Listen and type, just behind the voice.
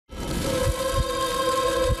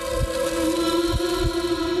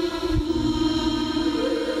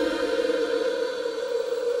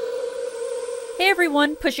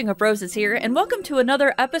everyone, PushingUpRoses here, and welcome to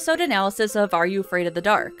another episode analysis of Are You Afraid of the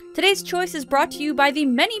Dark? Today's choice is brought to you by the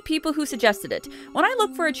many people who suggested it. When I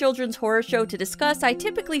look for a children's horror show to discuss, I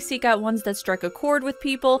typically seek out ones that strike a chord with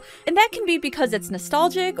people, and that can be because it's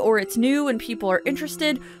nostalgic, or it's new and people are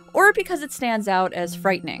interested, or because it stands out as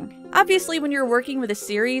frightening. Obviously, when you're working with a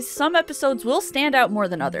series, some episodes will stand out more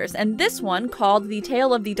than others, and this one, called The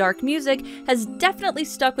Tale of the Dark Music, has definitely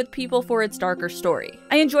stuck with people for its darker story.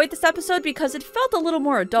 I enjoyed this episode because it felt a little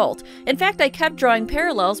more adult. In fact, I kept drawing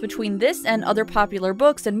parallels between this and other popular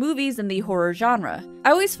books and movies in the horror genre. I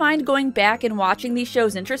always find going back and watching these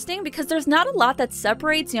shows interesting because there's not a lot that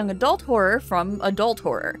separates young adult horror from adult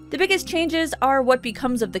horror. The biggest changes are what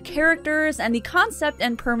becomes of the characters and the concept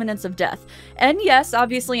and permanence of death. And yes,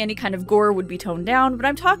 obviously any kind of gore would be toned down, but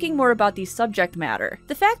I'm talking more about the subject matter.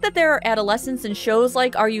 The fact that there are adolescents in shows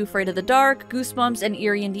like Are You Afraid of the Dark, Goosebumps, and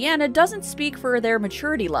Eerie, Indiana doesn't speak for their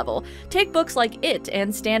maturity level. Take books like It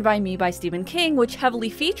and Stand By Me by Stephen King, which heavily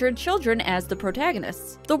featured children as the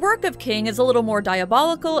protagonists. The work of King is a little more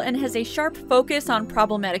diabolical and has a sharp focus on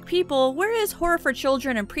problematic people, whereas horror for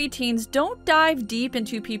children and preteens don't dive deep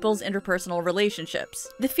into people's interpersonal relationships.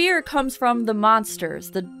 The fear comes from the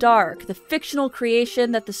monsters, the dark, the fictional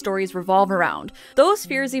creation that the stories revolve around. Those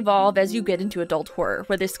fears evolve as you get into adult horror,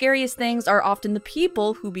 where the scariest things are often the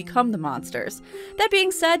people who become the monsters. That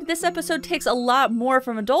being said, this episode takes a lot more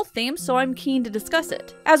from adult themes, so I'm keen to discuss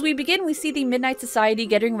it. As we begin, we see the Midnight Society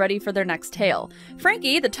getting ready for their next tale.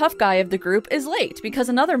 Frankie, the tough guy of the group, is late because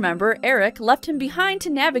another member, Eric, left him behind to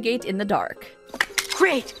navigate in the dark.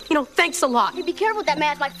 Great! Thanks a lot. Hey, be careful with that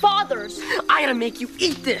man, it's my father's. I gotta make you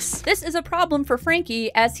eat this! This is a problem for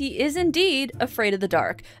Frankie, as he is indeed afraid of the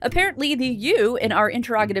dark. Apparently, the you in our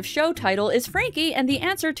interrogative show title is Frankie, and the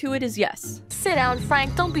answer to it is yes. Sit down,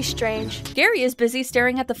 Frank, don't be strange. Gary is busy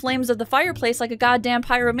staring at the flames of the fireplace like a goddamn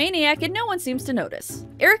pyromaniac, and no one seems to notice.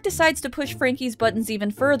 Eric decides to push Frankie's buttons even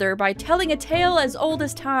further by telling a tale as old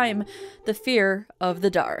as time, the fear of the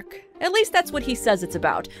dark. At least that's what he says it's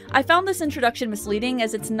about. I found this introduction misleading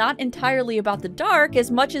as it's not entirely about the dark as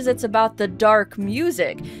much as it's about the dark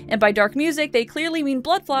music. And by dark music, they clearly mean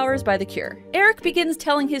Blood Flowers by The Cure. Eric begins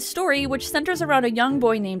telling his story, which centers around a young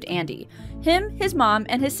boy named Andy. Him, his mom,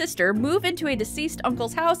 and his sister move into a deceased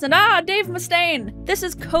uncle's house and Dave Mustaine! This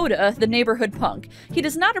is Coda, the neighborhood punk. He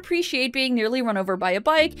does not appreciate being nearly run over by a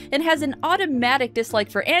bike and has an automatic dislike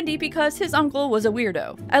for Andy because his uncle was a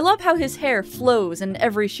weirdo. I love how his hair flows in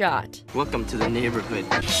every shot. Welcome to the neighborhood.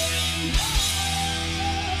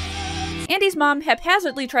 Andy's mom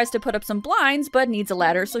haphazardly tries to put up some blinds, but needs a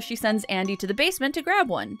ladder, so she sends Andy to the basement to grab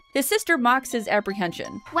one. His sister mocks his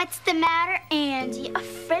apprehension. What's the matter, Andy?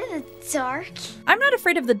 Afraid of the dark? I'm not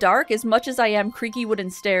afraid of the dark as much as I am creaky wooden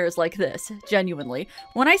stairs like this, genuinely.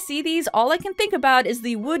 When I see these, all I can think about is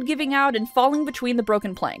the wood giving out and falling between the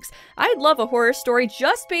broken planks. I'd love a horror story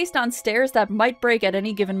just based on stairs that might break at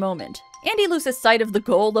any given moment. Andy loses sight of the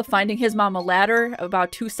goal of finding his mom a ladder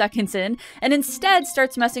about 2 seconds in, and instead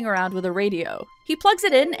starts messing around with a radio. He plugs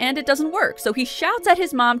it in, and it doesn't work, so he shouts at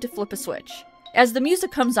his mom to flip a switch. As the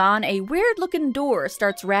music comes on, a weird-looking door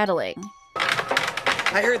starts rattling.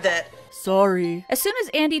 I heard that. Sorry. As soon as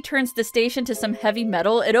Andy turns the station to some heavy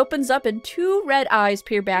metal, it opens up and 2 red eyes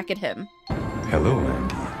peer back at him. Hello,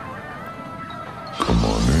 Andy. Come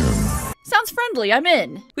on in. Sounds friendly, I'm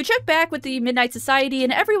in. We check back with the Midnight Society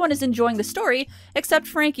and everyone is enjoying the story, except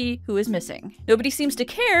Frankie, who is missing. Nobody seems to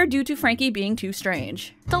care due to Frankie being too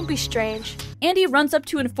strange. Don't be strange. Andy runs up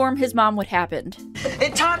to inform his mom what happened.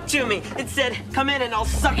 It talked to me. It said, come in and I'll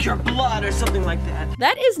suck your blood or something like that.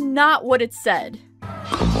 That is not what it said.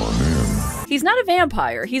 Come on in. He's not a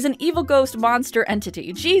vampire, he's an evil ghost monster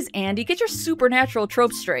entity. Jeez, Andy, get your supernatural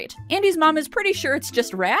tropes straight. Andy's mom is pretty sure it's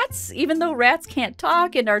just rats, even though rats can't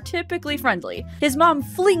talk and are typically friendly. His mom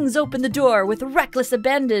flings open the door with reckless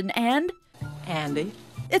abandon and... Andy?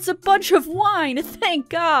 It's a bunch of wine, thank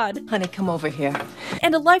God! Honey, come over here.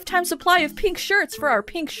 And a lifetime supply of pink shirts for our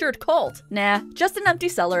pink shirt cult. Nah, just an empty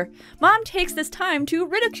cellar. Mom takes this time to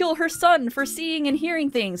ridicule her son for seeing and hearing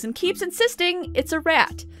things and keeps insisting it's a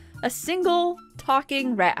rat. A single,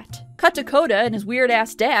 talking rat. Cut to Coda and his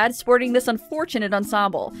weird-ass dad sporting this unfortunate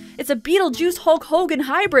ensemble. It's a Beetlejuice Hulk Hogan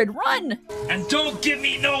hybrid, run! And don't give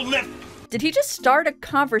me no lip! Did he just start a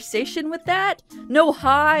conversation with that? No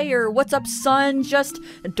hi or what's up son, just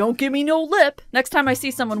don't give me no lip. Next time I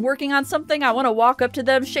see someone working on something, I want to walk up to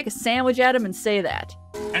them, shake a sandwich at them and say that.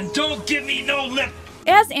 And don't give me no lip!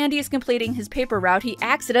 As Andy is completing his paper route, he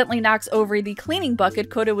accidentally knocks over the cleaning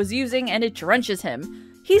bucket Coda was using and it drenches him.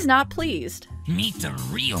 He's not pleased. Meet the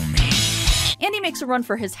real me. Andy makes a run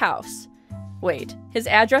for his house. Wait, his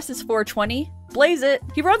address is 420? Blaze it!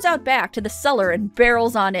 He runs out back to the cellar and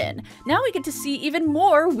barrels on in. Now we get to see even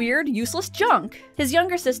more weird, useless junk. His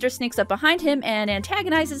younger sister sneaks up behind him and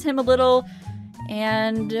antagonizes him a little.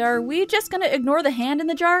 And are we just gonna ignore the hand in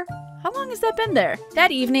the jar? How long has that been there?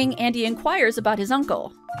 That evening, Andy inquires about his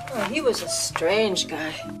uncle. Oh, he was a strange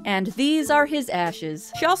guy. And these are his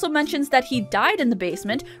ashes. She also mentions that he died in the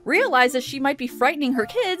basement, realizes she might be frightening her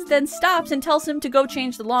kids, then stops and tells him to go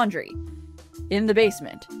change the laundry. In the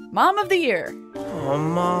basement. Mom of the year. Oh,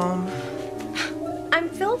 Mom. I'm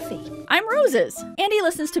filthy. I'm Roses. Andy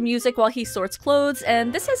listens to music while he sorts clothes,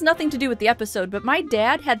 and this has nothing to do with the episode, but my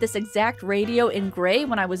dad had this exact radio in gray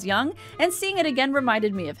when I was young, and seeing it again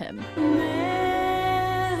reminded me of him.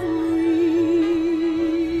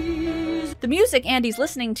 The music Andy's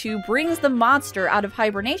listening to brings the monster out of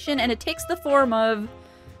hibernation, and it takes the form of...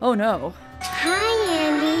 oh no. Hi,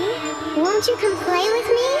 Andy. Won't you come play with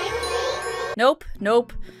me? Nope,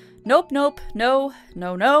 nope, nope, nope, no,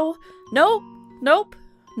 no, no, nope, nope,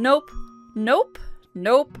 nope, nope,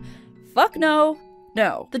 nope, fuck no,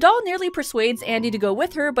 no. The doll nearly persuades Andy to go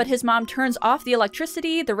with her, but his mom turns off the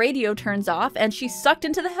electricity, the radio turns off, and she's sucked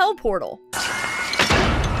into the hell portal.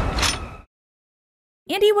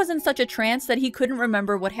 Andy was in such a trance that he couldn't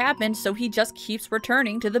remember what happened, so he just keeps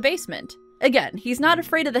returning to the basement. Again, he's not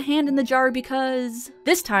afraid of the hand in the jar because...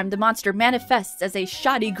 this time the monster manifests as a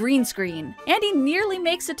shoddy green screen. Andy nearly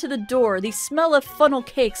makes it to the door, the smell of funnel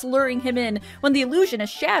cakes luring him in, when the illusion is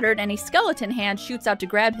shattered and a skeleton hand shoots out to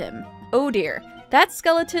grab him. Oh dear. That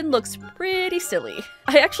skeleton looks pretty silly.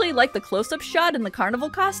 I actually like the close-up shot in the carnival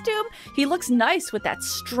costume. He looks nice with that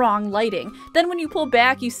strong lighting. Then when you pull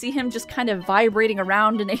back, you see him just kind of vibrating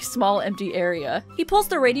around in a small empty area. He pulls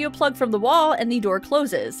the radio plug from the wall and the door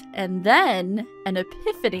closes. And then, an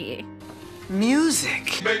epiphany.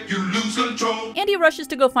 Music. Make you lose control. Andy rushes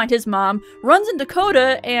to go find his mom, runs into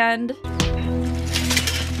Coda, and...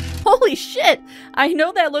 holy shit! I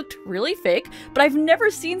know that looked really fake, but I've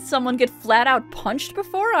never seen someone get flat out punched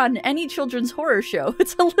before on any children's horror show.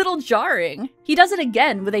 It's a little jarring. He does it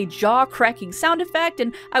again with a jaw-cracking sound effect,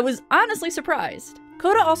 and I was honestly surprised.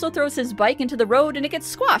 Coda also throws his bike into the road and it gets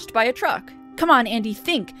squashed by a truck. Come on, Andy,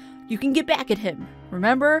 think. You can get back at him.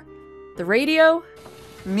 Remember? The radio?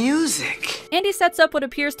 Music. Andy sets up what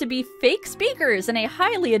appears to be fake speakers and a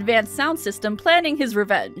highly advanced sound system, planning his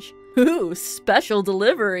revenge. Ooh, special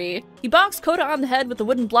delivery. He bonks Coda on the head with a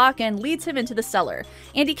wooden block and leads him into the cellar.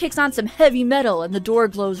 Andy kicks on some heavy metal and the door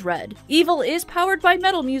glows red. Evil is powered by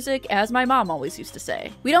metal music, as my mom always used to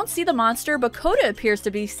say. We don't see the monster, but Coda appears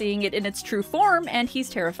to be seeing it in its true form, and he's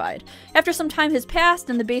terrified. After some time has passed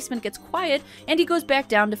and the basement gets quiet, Andy goes back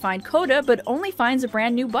down to find Coda, but only finds a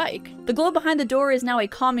brand new bike. The glow behind the door is now a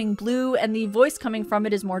calming blue, and the voice coming from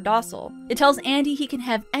it is more docile. It tells Andy he can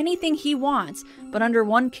have anything he wants, but under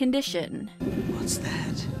one condition. What's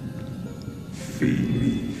that? Feed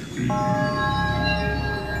me.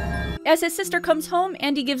 As his sister comes home,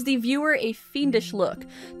 Andy gives the viewer a fiendish look.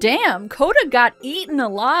 Damn, Coda got eaten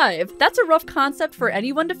alive! That's a rough concept for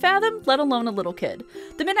anyone to fathom, let alone a little kid.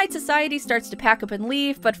 The Midnight Society starts to pack up and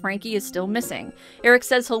leave, but Frankie is still missing. Eric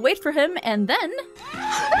says he'll wait for him, and then...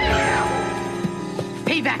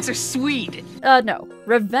 Paybacks are sweet! No.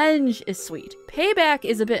 Revenge is sweet. Payback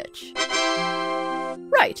is a bitch.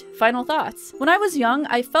 Right, final thoughts. When I was young,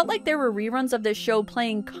 I felt like there were reruns of this show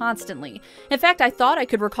playing constantly. In fact, I thought I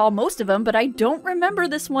could recall most of them, but I don't remember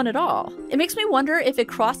this one at all. It makes me wonder if it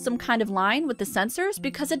crossed some kind of line with the censors,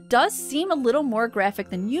 because it does seem a little more graphic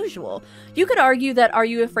than usual. You could argue that Are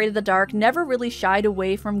You Afraid of the Dark never really shied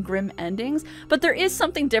away from grim endings, but there is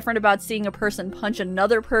something different about seeing a person punch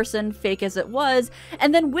another person, fake as it was,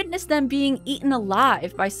 and then witness them being eaten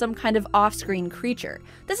alive by some kind of off-screen creature.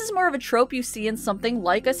 This is more of a trope you see in something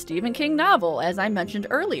like a Stephen King novel, as I mentioned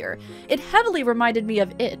earlier. It heavily reminded me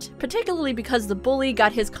of It, particularly because the bully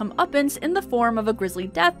got his comeuppance in the form of a grisly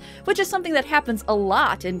death, which is something that happens a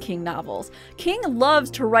lot in King novels. King loves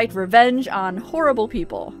to write revenge on horrible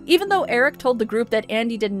people. Even though Eric told the group that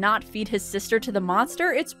Andy did not feed his sister to the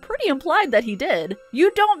monster, it's pretty implied that he did.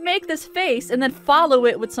 You don't make this face and then follow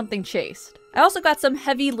it with something chaste. I also got some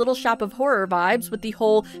heavy Little Shop of Horror vibes with the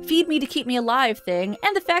whole feed me to keep me alive thing,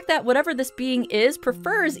 and the fact that whatever this being is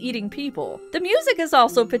prefers eating people. The music is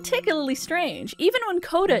also particularly strange. Even when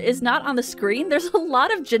Coda is not on the screen, there's a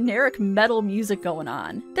lot of generic metal music going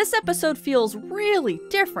on. This episode feels really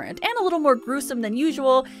different and a little more gruesome than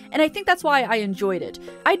usual, and I think that's why I enjoyed it.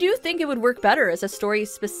 I do think it would work better as a story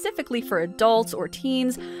specifically for adults or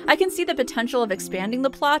teens. I can see the potential of expanding the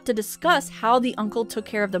plot to discuss how the uncle took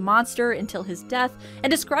care of the monster until until his death,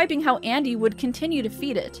 and describing how Andy would continue to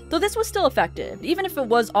feed it. Though this was still effective, even if it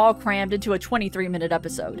was all crammed into a 23-minute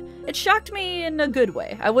episode. It shocked me in a good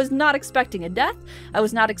way. I was not expecting a death, I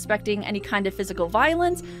was not expecting any kind of physical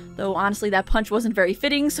violence, though honestly that punch wasn't very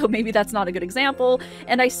fitting, so maybe that's not a good example,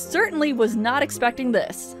 and I certainly was not expecting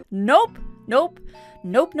this. Nope, nope,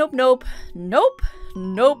 nope, nope, nope, nope,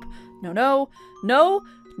 nope, no, no, no,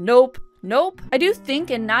 nope, nope. I do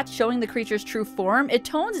think in not showing the creature's true form, it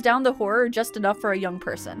tones down the horror just enough for a young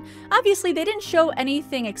person. Obviously, they didn't show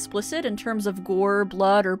anything explicit in terms of gore,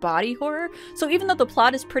 blood, or body horror, so even though the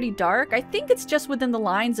plot is pretty dark, I think it's just within the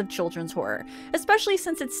lines of children's horror, especially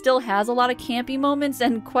since it still has a lot of campy moments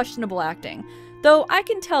and questionable acting. Though I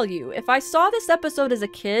can tell you, if I saw this episode as a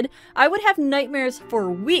kid, I would have nightmares for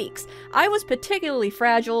weeks. I was particularly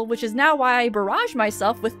fragile, which is now why I barrage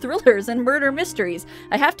myself with thrillers and murder mysteries.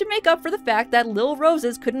 I have to make up for the fact that Lil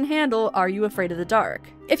Roses couldn't handle Are You Afraid of the Dark?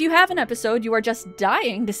 If you have an episode you are just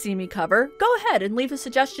dying to see me cover, go ahead and leave a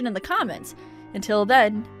suggestion in the comments. Until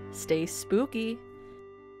then, stay spooky.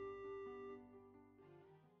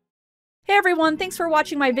 Hey everyone, thanks for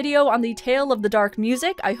watching my video on the Tale of the Dark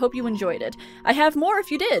music. I hope you enjoyed it. I have more if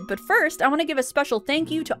you did, but first I want to give a special thank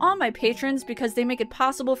you to all my patrons because they make it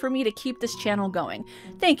possible for me to keep this channel going.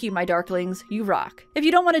 Thank you, my darklings, you rock. If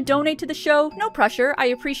you don't want to donate to the show, no pressure, I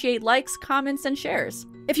appreciate likes, comments, and shares.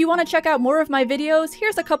 If you want to check out more of my videos,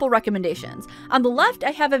 here's a couple recommendations. On the left,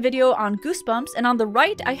 I have a video on Goosebumps, and on the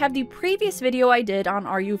right, I have the previous video I did on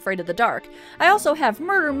Are You Afraid of the Dark? I also have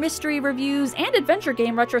murder mystery reviews and adventure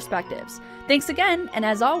game retrospectives. Thanks again, and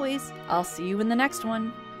as always, I'll see you in the next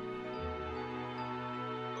one.